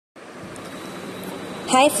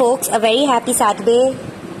Hi folks, a very happy Saturday.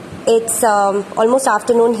 It's almost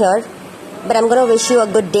afternoon here, but I'm going to wish you a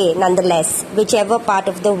good day nonetheless, whichever part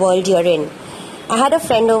of the world you're in. I had a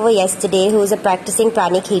friend over yesterday who's a practicing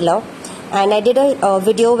pranic healer, and I did a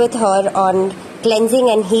video with her on cleansing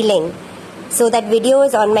and healing. So that video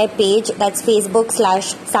is on my page, that's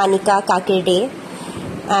Facebook/Sanika Kakirde,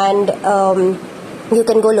 and you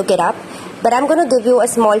can go look it up. But I'm going to give you a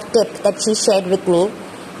small tip that she shared with me.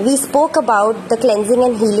 We spoke about the cleansing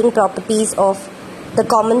and healing properties of the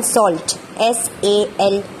common salt,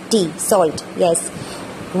 S-A-L-T, salt, yes.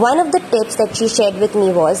 One of the tips that she shared with me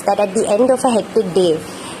was that at the end of a hectic day,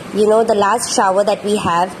 the last shower that we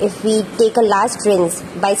have, if we take a last rinse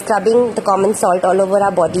by scrubbing the common salt all over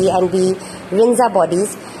our body and we rinse our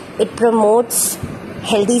bodies, it promotes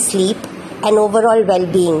healthy sleep and overall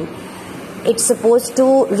well-being. It's supposed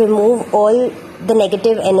to remove all the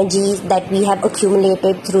negative energies that we have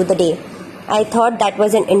accumulated through the day. I thought that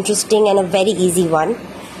was an interesting and a very easy one.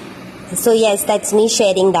 So yes, that's me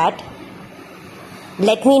sharing that.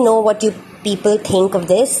 Let me know what you people think of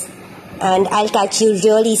this, and I'll catch you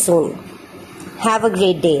really soon. Have a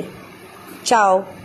great day. Ciao.